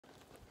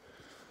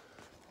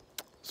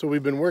So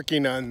we've been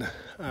working on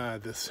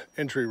this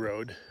entry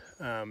road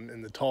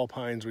and the tall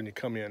pines when you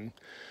come in.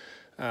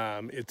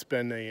 It's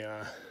been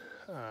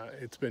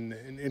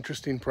an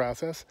interesting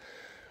process.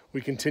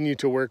 We continue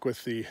to work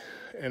with the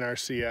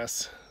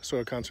NRCS,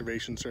 Soil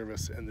Conservation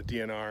Service, and the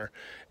DNR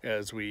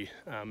as we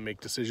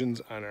make decisions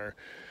on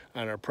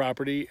our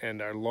property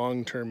and our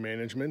long-term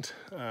management.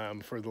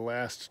 For the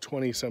last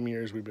 20-some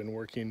years, we've been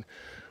working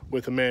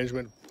with a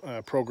management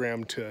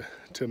program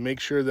to make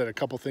sure that a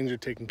couple things are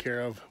taken care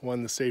of.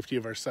 One, the safety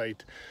of our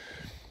site.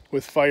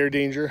 With fire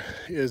danger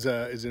is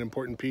an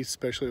important piece,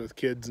 especially with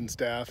kids and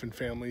staff and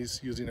families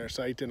using our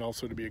site, and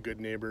also to be a good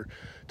neighbor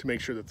to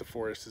make sure that the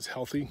forest is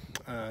healthy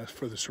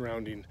for the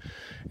surrounding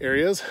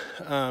areas.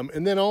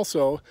 And then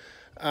also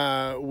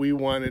we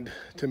wanted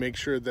to make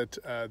sure that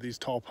these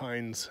tall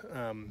pines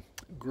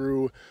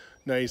grew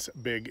nice,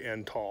 big,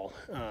 and tall,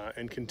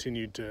 and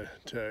continued to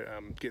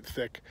get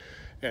thick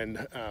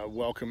and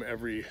welcome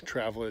every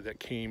traveler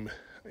that came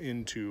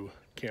into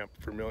Camp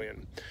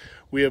Vermilion.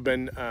 We have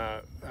been,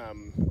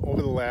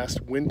 over the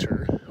last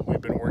winter,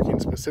 we've been working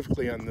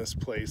specifically on this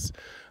place,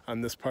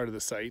 on this part of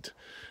the site.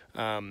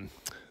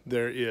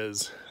 There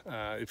is,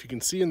 if you can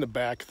see in the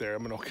back there,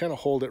 I'm going to kind of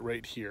hold it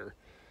right here,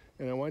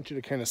 and I want you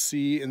to kind of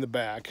see in the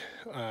back,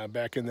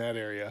 back in that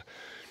area,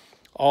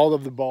 all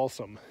of the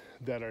balsam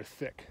that are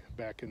thick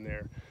back in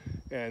there,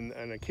 and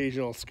an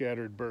occasional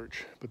scattered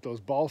birch. But those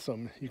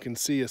balsam, you can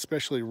see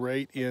especially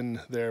right in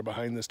there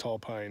behind this tall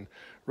pine,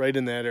 right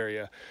in that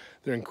area,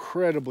 they're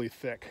incredibly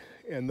thick.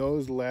 And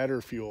those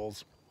ladder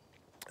fuels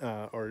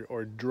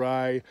or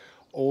dry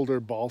older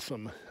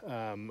balsam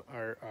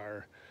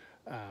are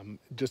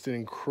just an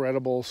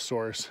incredible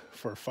source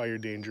for fire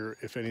danger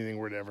if anything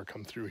were to ever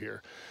come through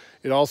here.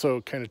 It also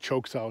kind of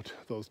chokes out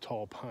those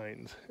tall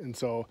pines. And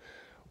so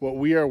what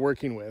we are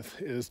working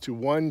with is to,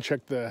 one,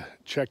 check the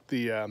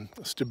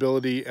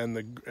stability and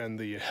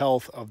the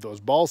health of those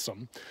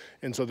balsam.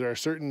 And so there are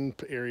certain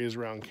areas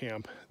around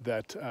camp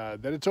that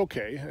it's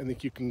okay. I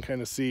think you can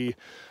kind of see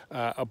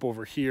up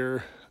over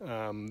here,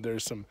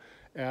 there's some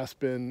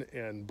aspen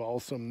and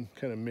balsam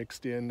kind of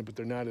mixed in, but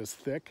they're not as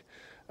thick.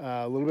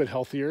 A little bit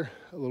healthier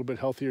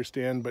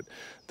stand, but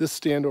this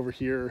stand over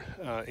here,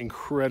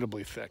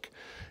 incredibly thick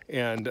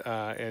and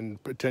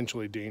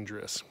potentially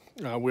dangerous.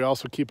 We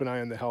also keep an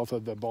eye on the health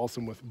of the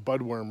balsam with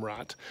budworm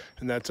rot,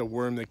 and that's a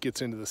worm that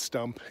gets into the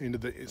stump, into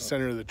the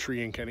center of the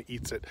tree, and kind of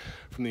eats it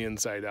from the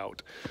inside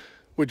out,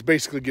 which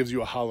basically gives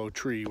you a hollow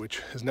tree,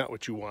 which is not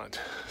what you want.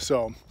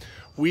 So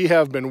we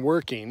have been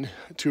working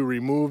to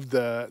remove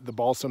the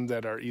balsam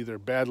that are either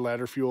bad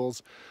ladder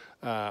fuels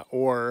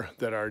or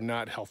that are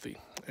not healthy.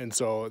 And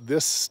so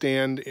this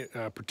stand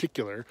in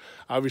particular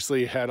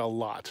obviously had a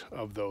lot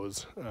of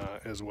those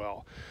as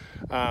well.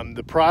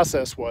 The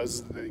process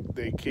was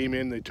they came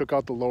in, they took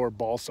out the lower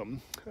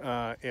balsam,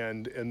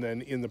 and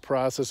then in the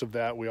process of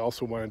that, we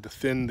also wanted to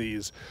thin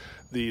these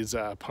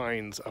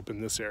pines up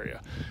in this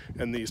area,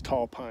 and these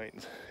tall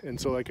pines.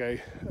 And so like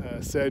I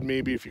said,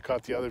 maybe if you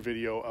caught the other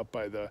video up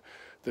by the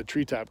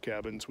treetop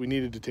cabins, we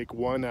needed to take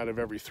one out of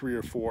every 3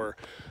 or 4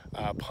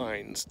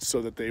 pines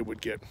so that they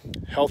would get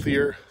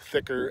healthier,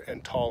 thicker,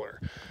 and taller,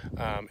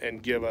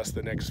 and give us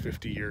the next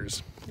 50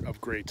 years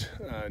of great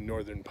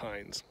northern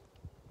pines.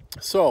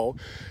 So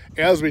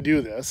as we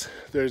do this,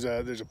 there's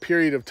a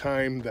period of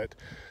time that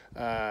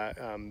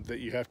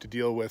you have to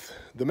deal with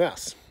the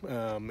mess,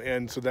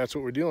 and so that's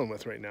what we're dealing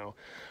with right now.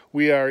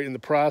 We are in the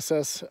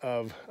process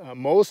of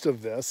most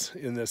of this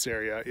in this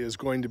area is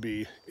going to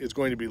be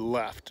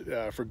left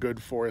for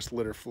good forest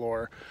litter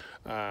floor,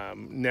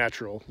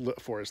 natural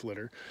forest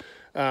litter,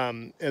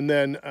 and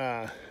then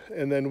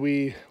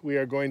we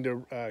are going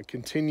to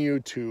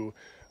continue to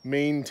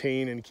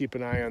maintain and keep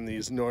an eye on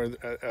these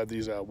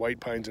white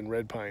pines and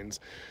red pines,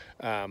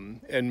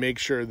 and make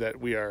sure that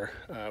we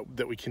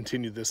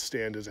continue this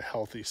stand as a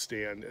healthy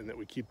stand, and that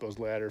we keep those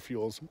ladder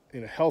fuels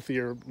in a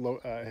healthier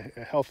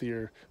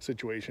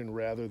situation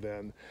rather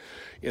than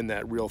in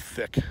that real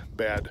thick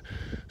bad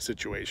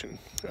situation.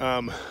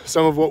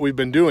 Some of what we've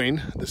been doing,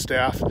 the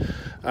staff,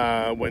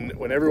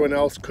 when everyone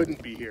else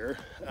couldn't be here,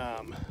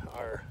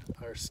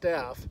 our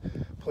staff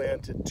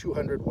planted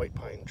 200 white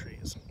pine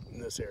trees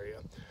in this area.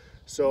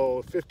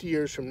 So 50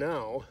 years from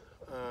now,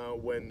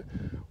 when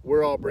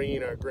we're all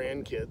bringing our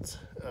grandkids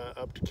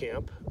up to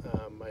camp,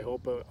 I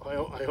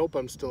hope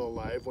I'm still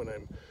alive when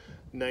I'm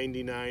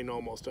 99,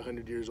 almost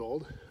 100 years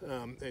old,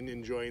 and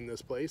enjoying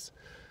this place.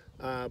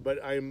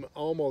 But I'm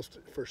almost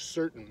for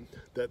certain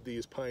that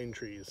these pine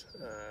trees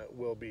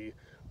will be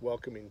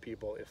welcoming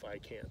people if I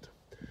can't.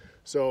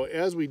 So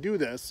as we do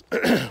this,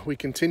 we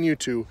continue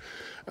to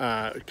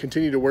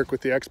work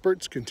with the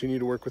experts, continue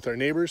to work with our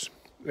neighbors,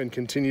 and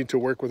continue to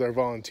work with our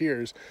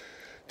volunteers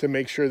to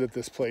make sure that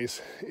this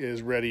place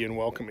is ready and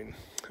welcoming.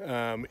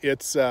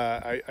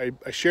 I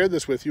share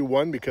this with you,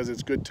 one, because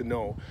it's good to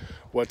know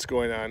what's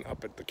going on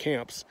up at the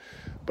camps,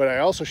 but I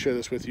also share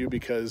this with you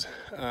because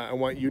I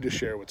want you to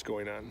share what's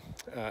going on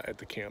at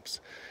the camps.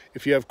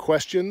 If you have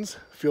questions,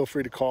 feel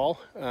free to call.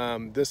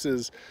 This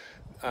is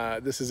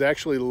This is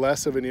actually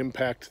less of an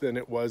impact than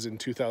it was in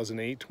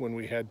 2008 when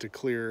we had to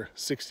clear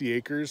 60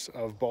 acres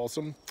of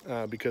balsam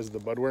because of the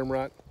budworm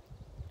rot.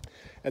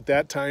 At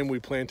that time, we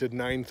planted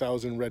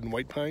 9,000 red and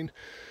white pine,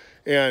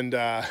 and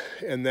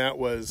that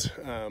was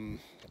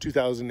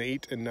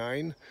 2008 and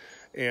 9,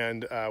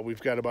 and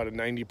we've got about a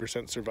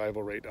 90%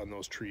 survival rate on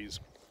those trees.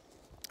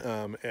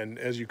 And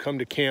as you come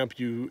to camp,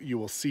 you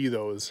will see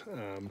those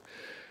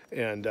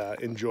and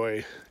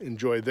enjoy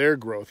their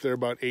growth. They're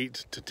about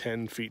 8 to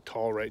 10 feet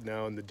tall right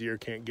now, and the deer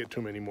can't get to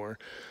them anymore,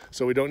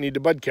 so we don't need to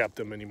bud cap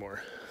them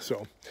anymore.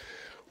 So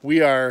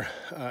we are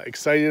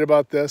excited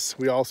about this.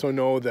 We also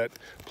know that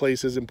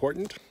place is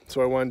important,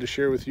 so I wanted to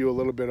share with you a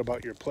little bit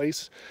about your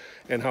place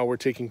and how we're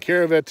taking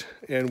care of it,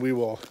 and we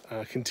will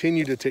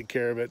continue to take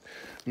care of it,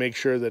 make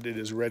sure that it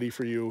is ready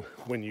for you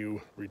when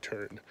you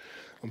return.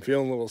 I'm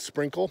feeling a little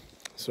sprinkle,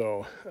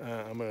 so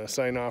I'm going to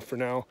sign off for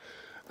now.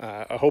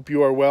 I hope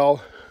you are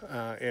well,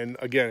 and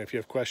again, if you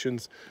have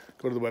questions,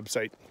 go to the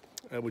website,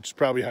 which is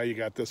probably how you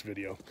got this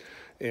video,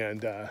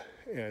 and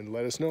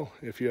let us know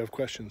if you have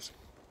questions.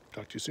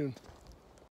 Talk to you soon.